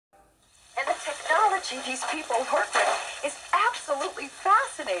technology these people work with is absolutely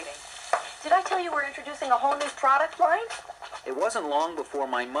fascinating. Did I tell you we're introducing a whole new product line? It wasn't long before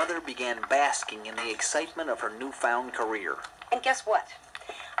my mother began basking in the excitement of her newfound career. And guess what?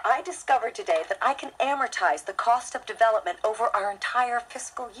 I discovered today that I can amortize the cost of development over our entire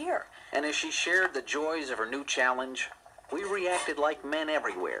fiscal year. And as she shared the joys of her new challenge, we reacted like men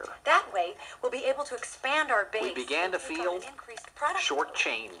everywhere. That way, we'll be able to expand our base. We began to feel shortchanged.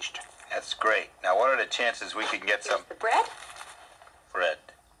 shortchanged. That's great. Now, what are the chances we can get some The bread? bread?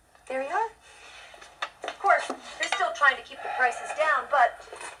 There you are. Of course, they're still trying to keep the prices down, but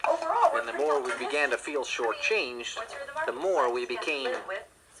overall, And the more we began to feel shortchanged, the more we became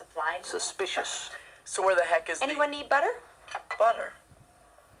suspicious. So where the heck is Anyone need butter? butter?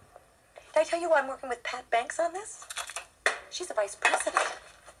 Did I tell you I'm working with Pat Banks on this? She's a vice president.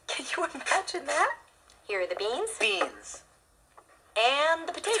 Can you imagine that? Here are the beans. Beans. And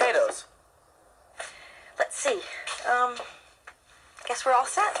the potatoes. Potatoes. Let's see. Guess we're all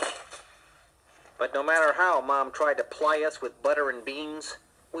set. But no matter how Mom tried to ply us with butter and beans,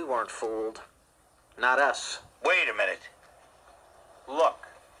 we weren't fooled. Not us. Wait a minute. Look.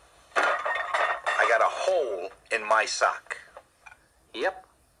 I got a hole in my sock. Yep,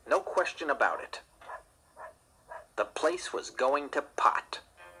 no question about it. The place was going to pot.